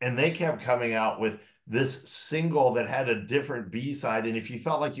 and they kept coming out with this single that had a different B side. And if you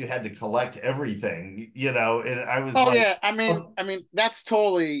felt like you had to collect everything, and I was Oh like, yeah, I mean that's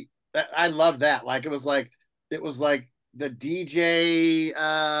totally. I love that. Like it was like the DJ,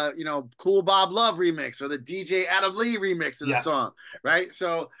 Cool Bob Love remix or the DJ Adam Lee remix of the yeah. song, right?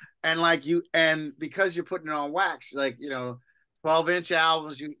 So and because you're putting it on wax, like 12-inch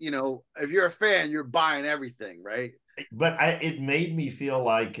albums, if you're a fan, you're buying everything, right? But it made me feel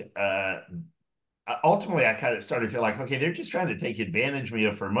like ultimately I kind of started to feel like, okay, they're just trying to take advantage of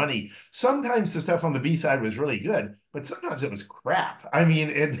me for money. Sometimes the stuff on the B side was really good, but sometimes it was crap. I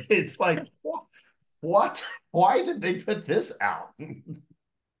mean, it's like, what? Why did they put this out?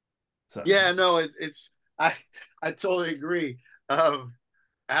 So, Yeah, no, it's I totally agree. I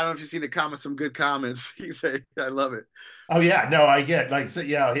don't know if you've seen the comments, some good comments. You say, I love it. oh yeah, no, I get like, so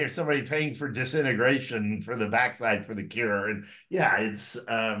yeah, here's somebody paying for disintegration for the backside for the cure, and yeah, it's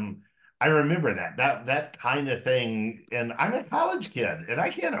I remember that kind of thing, and I'm a college kid, and I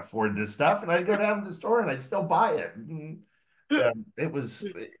can't afford this stuff, and I'd go down to the store and I'd still buy it. It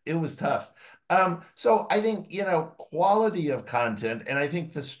was tough. So I think, quality of content, and I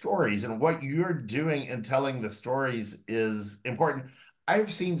think the stories and what you're doing and telling the stories is important.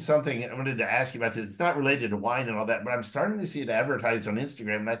 I've seen something. I wanted to ask you about this. It's not related to wine and all that, but I'm starting to see it advertised on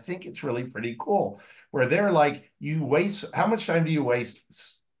Instagram, and I think it's really pretty cool. Where they're like, you waste how much time do you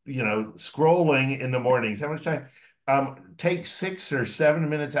waste, scrolling in the mornings? How much time? Take 6 or 7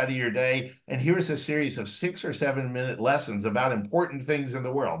 minutes out of your day, and here's a series of 6 or 7 minute lessons about important things in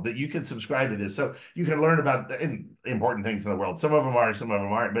the world that you can subscribe to this, so you can learn about the important things in the world. Some of them are, some of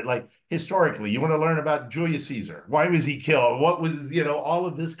them aren't, but like historically, you want to learn about Julius Caesar. Why was he killed? What was, all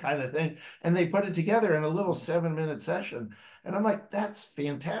of this kind of thing. And they put it together in a little 7 minute session. And I'm like, that's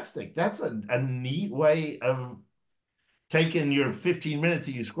fantastic. That's a neat way of taking your 15 minutes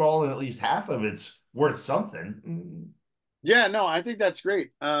that you scroll, and at least half of it's worth something. Yeah, no, I think that's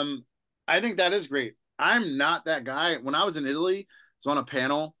great. I think that is great. I'm not that guy. When I was in Italy, I was on a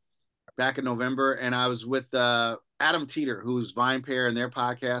panel back in November, and I was with Adam Teeter, who's VinePair and their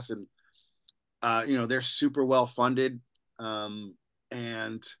podcast, and they're super well funded, um,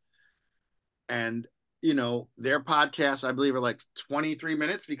 and and their podcasts, I believe, are like 23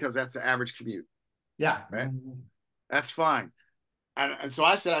 minutes because that's the average commute, Yeah. right? That's fine. And so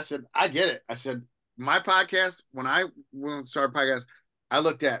I said, I get it. I said, my podcast, when I started podcast, I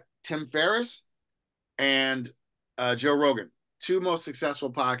looked at Tim Ferriss and Joe Rogan, two most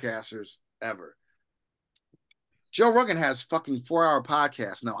successful podcasters ever. Joe Rogan has fucking 4 hour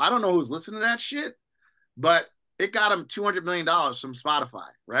podcasts. Now, I don't know who's listening to that shit, but it got him $200 million from Spotify,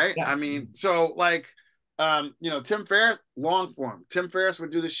 right? Yeah. I mean, so like, Tim Ferriss, long form. Tim Ferriss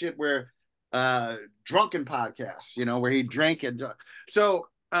would do the shit where drunken podcasts, where he drank and so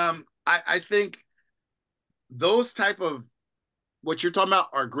I think those type of what you're talking about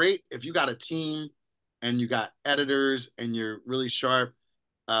are great if you got a team and you got editors and you're really sharp.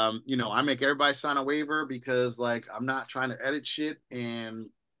 I make everybody sign a waiver because like I'm not trying to edit shit and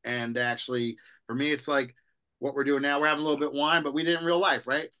actually for me it's like what we're doing now. We're having a little bit of wine, but we did in real life,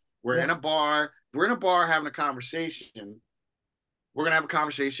 right? We're in Yeah. a bar. We're in a bar having a conversation. We're gonna have a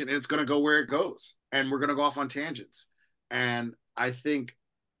conversation and it's gonna go where it goes, and we're gonna go off on tangents. And I think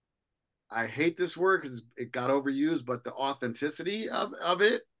I hate this word because it got overused, but the authenticity of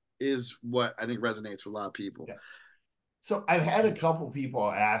it is what I think resonates with a lot of people. Yeah. So I've had a couple people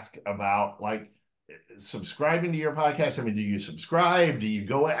ask about like subscribing to your podcast. I mean, do you subscribe? Do you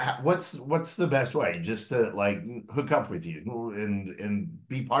go? What's the best way just to like hook up with you and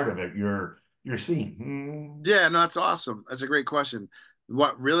be part of it? Your scene. Yeah, no, that's awesome. That's a great question.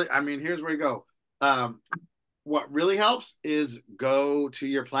 What really, I mean, here's where you go. Um, what really helps is go to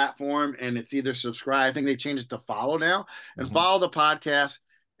your platform and it's either subscribe. I think they changed it to follow now and Mhm. follow the podcast.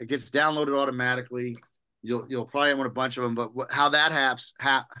 It gets downloaded automatically. You'll probably want a bunch of them, but how that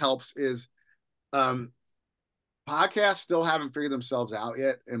helps is um, podcasts still haven't figured themselves out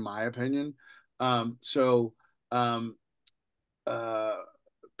yet, in my opinion. So um, uh,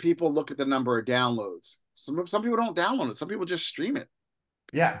 people look at the number of downloads. Some people don't download it. Some people just stream it,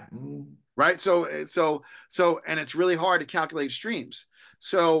 Yeah. right? And it's really hard to calculate streams.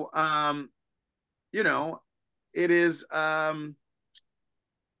 So you know, it is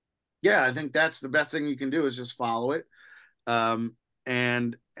yeah, I think that's the best thing you can do is just follow it. Um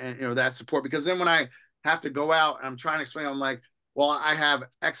and that support because then when I have to go out and I'm trying to explain, I'm like, well, I have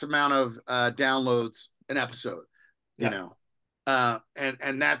X amount of downloads an episode, you Yeah. know.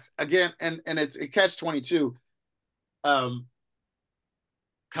 And that's again and it catch 22. Um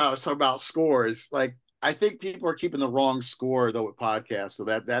kind of talk about scores. Like I think people are keeping the wrong score though with podcasts. So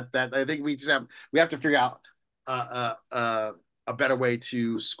that I think we have to figure out a better way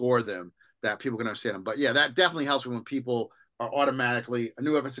to score them that people can understand them. But yeah, that definitely helps when people are automatically a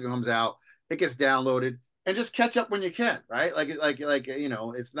new episode comes out, it gets downloaded, and just catch up when you can, right? Like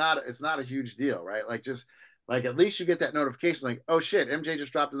it's not a huge deal, right? Like just like at least you get that notification, like oh shit, MJ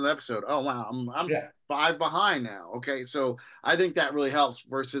just dropped another episode. Oh wow, I'm Yeah. 5 behind now. Okay, so I think that really helps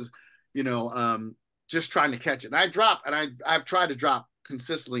versus you know just trying to catch it. And I've tried to drop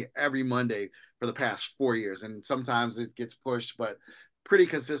consistently every Monday for the past 4 years, and sometimes it gets pushed, but pretty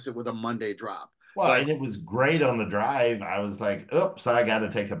consistent with a Monday drop. Well, But and it was great on the drive. I was like, oops, I got to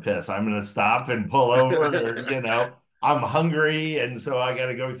take a piss. I'm going to stop and pull over, or, I'm hungry. And so I got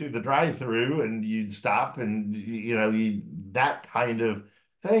to go through the drive-through, and you'd stop and, that kind of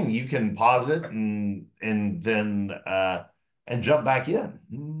thing. You can pause it and then, and jump back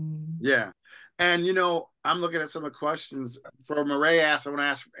in. yeah, and I'm looking at some of the questions for Murray asked. I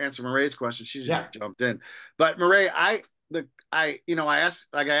want to answer Murray's question. She just Yeah. jumped in, but Murray, I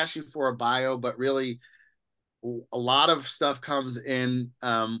asked you for a bio, but really a lot of stuff comes in.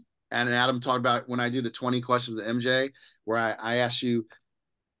 And Adam talked about when I do the 20 questions with MJ, where I ask you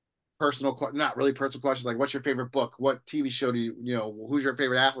personal, not really personal questions like what's your favorite book, what TV show do you know, who's your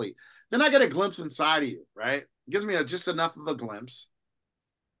favorite athlete, then I get a glimpse inside of you, right? It gives me just enough of a glimpse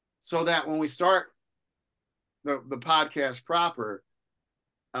so that when we start the podcast proper,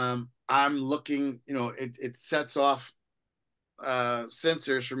 I'm looking, you know, it sets off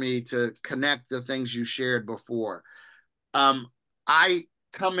sensors for me to connect the things you shared before. Um, I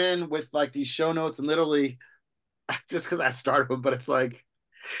come in with like these show notes and literally just because I started them, but it's like,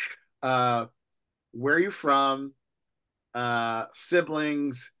 uh, where are you from?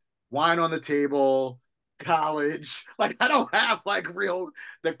 Siblings, wine on the table, college. Like I don't have like real.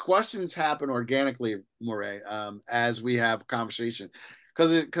 The questions happen organically, Moray, as we have conversation,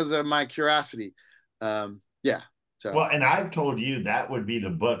 because of my curiosity. Yeah. So Well, and I've told you that would be the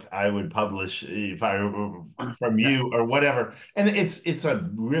book I would publish if I from yeah. you or whatever. And it's a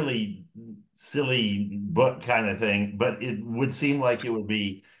really silly book kind of thing, but it would seem like it would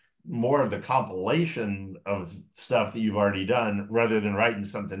be more of the compilation of stuff that you've already done rather than writing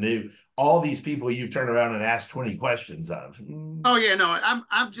something new. All these people you've turned around and asked 20 questions of. Oh yeah, no,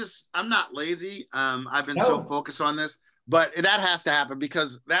 I'm not lazy. I've been so No, focused on this, but that has to happen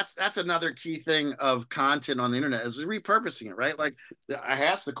because that's another key thing of content on the internet is repurposing it, right? Like I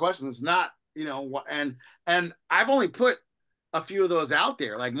asked the question, it's not, you know, and I've only put a few of those out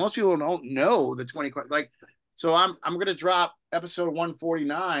there. Like most people don't know the 20 like so I'm gonna drop episode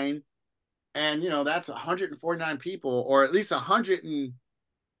 149 and you know that's 149 people or at least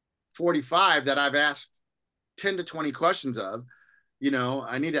 145 that I've asked 10 to 20 questions of. You know,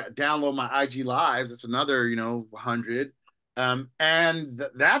 I need to download my IG lives. It's another, you know, 100. And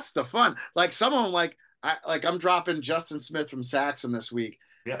that's the fun. Like some of them, I'm dropping Justin Smith from Saxon this week.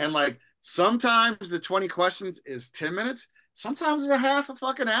 yeah. And like sometimes the 20 questions is 10 minutes. Sometimes it's a half a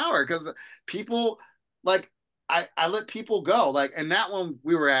fucking hour because people like I let people go. Like, and that one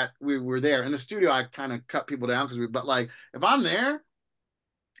we were there in the studio. I kind of cut people down but like if I'm there,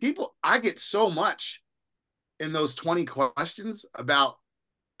 people, I get so much in those 20 questions about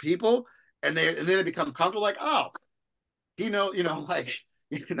people and then it becomes comfortable like oh you know like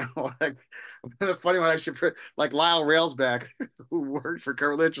you know like the funny one I should put like Lyle Railsback who worked for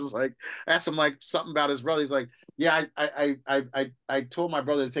Kurt Lynch was like asked him like something about his brother. He's like yeah I told my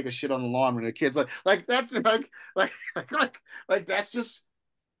brother to take a shit on the lawn when the kid's like that's like that's just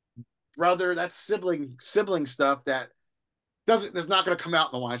brother, that's sibling stuff that doesn't that's not going to come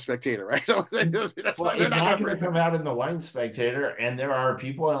out in the Wine Spectator, right? That's Well, not, they're it's not going not to going bring to that. come out in the Wine Spectator, and there are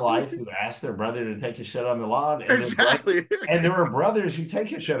people in life who ask their brother to take a shit on the lawn, and Exactly. and there are brothers who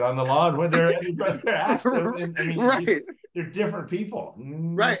take a shit on the lawn when their other brother asks them. And I mean, Right. they're different people.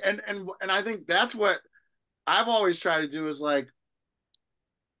 Right. And I think that's what I've always tried to do is like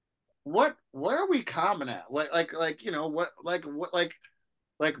what where are we common at? Like you know what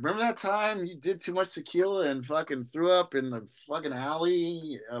remember that time you did too much tequila and fucking threw up in the fucking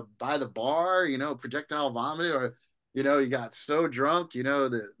alley by the bar, you know, projectile vomit or you know, you got so drunk, you know,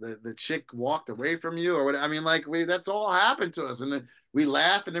 the chick walked away from you or what I mean like we that's all happened to us and then we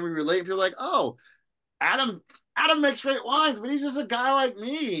laugh and then we relate and feel like, "Oh, Adam Adam makes great wines, but he's just a guy like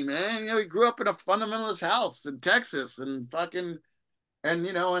me, man. You know, he grew up in a fundamentalist house in Texas and fucking and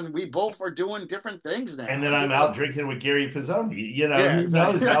you know, and we both are doing different things And now then and I'm doing out drinking with Gary Pizzoni. You know, yeah, who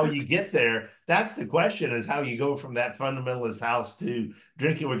knows exactly. how you get there? That's the question: is how you go from that fundamentalist house to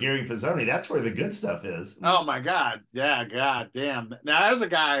drinking with Gary Pizzoni. That's where the good stuff is. Oh my God. Yeah, God damn. Now there's a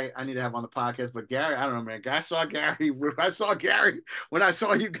guy I need to have on the podcast, but Gary, I don't know, man. I saw Gary when I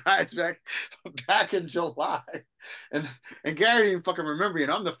saw you guys back in July. And and Gary didn't even fucking remember you.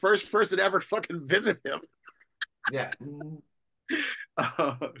 And I'm the first person to ever fucking visit him. Yeah.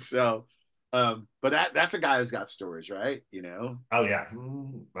 So but that's a guy who's got stories, right? You know? Oh yeah.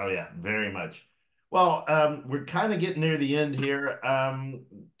 Oh yeah, very much. Well, we're kind of getting near the end here.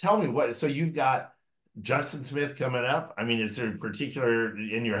 Tell me what, so you've got Justin Smith coming up. I mean, is there a particular,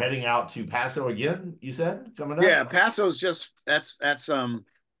 and you're heading out to Paso again, you said, coming Yeah, up? Paso's just that's gonna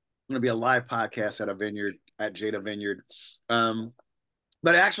be a live podcast at a vineyard at Jada Vineyard.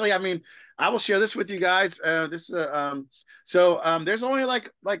 But actually, I mean, I will share this with you guys. This is there's only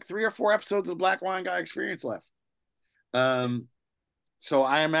like 3 or 4 episodes of the Black Wine Guy Experience left. Um, so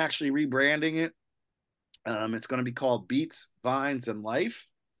I am actually rebranding it. It's going to be called Beats, Vines, and Life.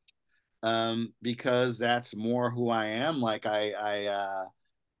 Because that's more who I am. Like I,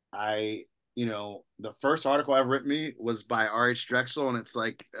 you know, the first article I've written me was by R.H. Drexel, and it's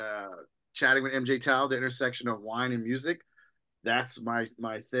like chatting with MJ Towler, the intersection of wine and music. That's my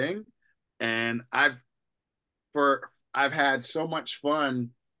thing, and I've had so much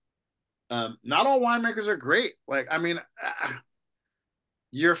fun. Not all winemakers are great. Like I mean,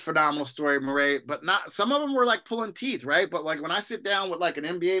 your phenomenal story, Murray, but not some of them were like pulling teeth, right? But like when I sit down with like an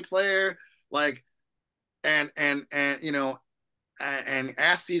NBA player, like and you know and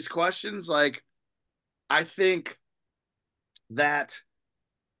ask these questions, like I think that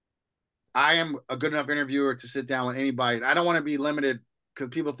I am a good enough interviewer to sit down with anybody. I don't want to be limited because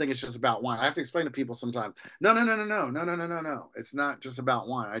people think it's just about wine. I have to explain to people sometimes. No, no, no, no, no, no, no, no, no, no. It's not just about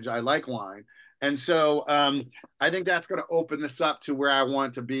wine. I like wine, and so I think that's going to open this up to where I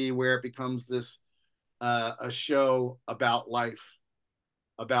want to be, where it becomes this a show about life,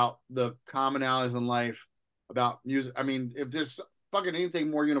 about the commonalities in life, about music. I mean, if there's fucking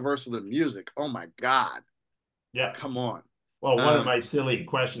anything more universal than music, oh my god, Yeah. come on. Well, one of Um, my silly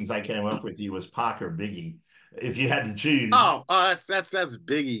questions I came up with you was Pac or Biggie. If you had to choose, that's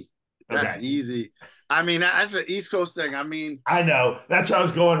Biggie. That's okay. easy. I mean, that's an East Coast thing. I mean, I know. That's what I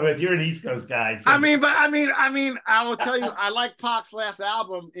was going with. You're an East Coast guy. So I will tell you, I like Pac's last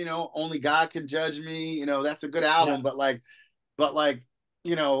album. You know, Only God Can Judge Me. You know, that's a good yeah. album. But like,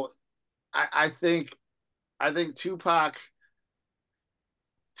 you know, I think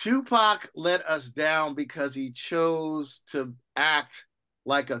Tupac let us down because he chose to act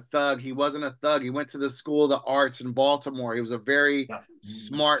like a thug. He wasn't a thug. He went to the School of the Arts in Baltimore. He was a very Yeah.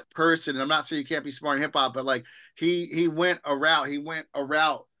 smart person. And I'm not saying you can't be smart in hip hop, but like he went a route. He went a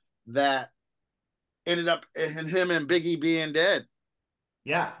route that ended up in him and Biggie being dead.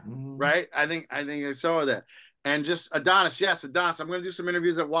 Yeah. Right? I think I saw that. And just Adonis, yes, Adonis. I'm going to do some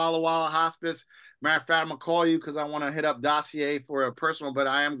interviews at Walla Walla Hospice. Matter of fact, I'm gonna call you because I want to hit up Dossier for a personal, but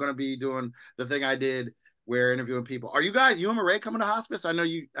I am going to be doing the thing I did where interviewing people. Are you guys, you and Murray coming to hospice? I know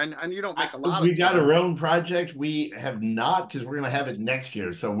you, and you don't make a lot of We got stuff. our own project. We have not because we're going to have it next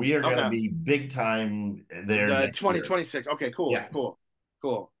year. So we are going to Okay, be big time there the next year. 2026. Okay, cool, Yeah. cool,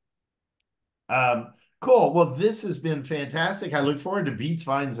 cool. Um, cool. Well, this has been fantastic. I look forward to Beats,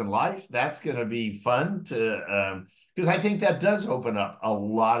 Vines, and Life. That's going to be fun to because I think that does open up a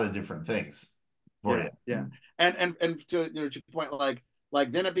lot of different things for Yeah, you. yeah. And to to your point,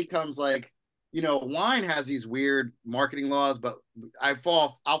 like then it becomes like, wine has these weird marketing laws, but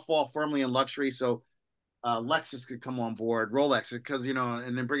I'll fall firmly in luxury. So Lexus could come on board, Rolex, because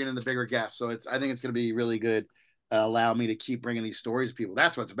and then bringing in the bigger guests. So I think it's going to be really good. Allow me to keep bringing these stories to people.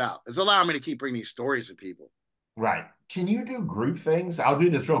 That's what it's about. It's allowing me to keep bringing these stories to people. Right. Can you do group things? I'll do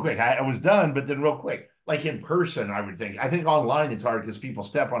this real quick. I was done, but then real quick, like in person, I would think. I think online it's hard because people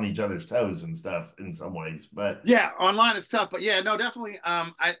step on each other's toes and stuff in some ways. But Yeah, online is tough, but yeah, no, definitely.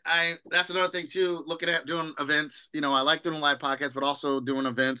 I that's another thing too. Looking at doing events. I like doing live podcasts, but also doing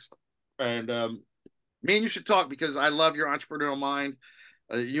events. And me and you should talk because I love your entrepreneurial mind.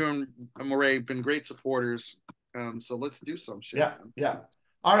 You and Murray have been great supporters. So let's do some shit, yeah, man. yeah.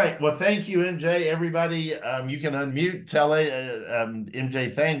 All right. Well, thank you, MJ. Everybody, you can unmute. Tell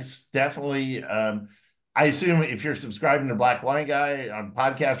MJ, thanks. Definitely. I assume if you're subscribing to Black Wine Guy on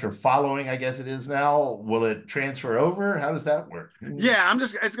podcast or following, I guess it is now, will it transfer over? How does that work? Yeah,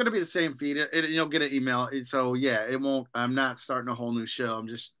 it's going to be the same feed. You'll get an email. So yeah, it won't. I'm not starting a whole new show. I'm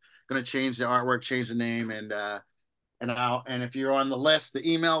just going to change the artwork, change the name, and if you're on the list, the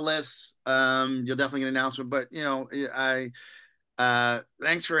email list, you'll definitely get an announcement. But I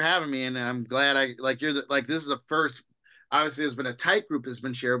thanks for having me, and I'm glad I like you're like this is the first. Obviously, there's been a tight group that's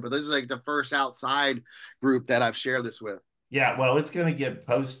been shared, but this is like the first outside group that I've shared this with. Yeah, well, it's going to get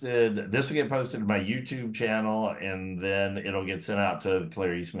posted. This will get posted to my YouTube channel, and then it'll get sent out to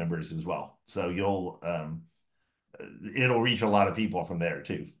Clarice members as well. So it'll reach a lot of people from there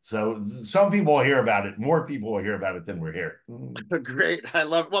too. So some people will hear about it. More people will hear about it than we're here. Great, I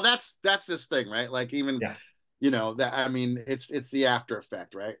love it. Well, that's this thing, right? Like even Yeah, that. I mean, it's the after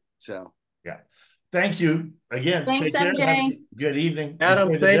effect, right? So yeah. Thank you again. Thanks, Take care. Have a MJ. good evening. Adam,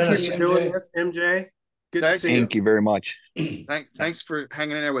 Enjoy the thank you dinner. for Hey, doing MJ. this, MJ. Good to thank see you. you. Thank you very much. Thanks for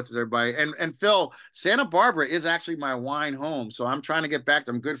hanging in there with us, everybody. And Phil, Santa Barbara is actually my wine home, so I'm trying to get back.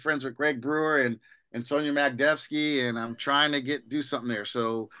 I'm good friends with Greg Brewer and Sonia Magdevsky, and I'm trying to do something there.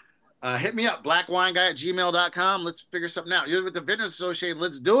 So hit me up, blackwineguy@gmail.com. Let's figure something out. You're with the Vintners Association.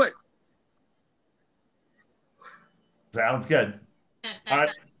 Let's do it. Sounds good. All right.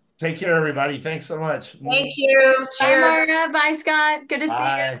 Take care, everybody. Thanks so much. Thank you. Bye. Bye, Cheers. Mara. Bye, Scott. Good to see you.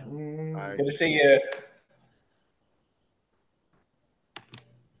 Bye. Bye. Good to see you.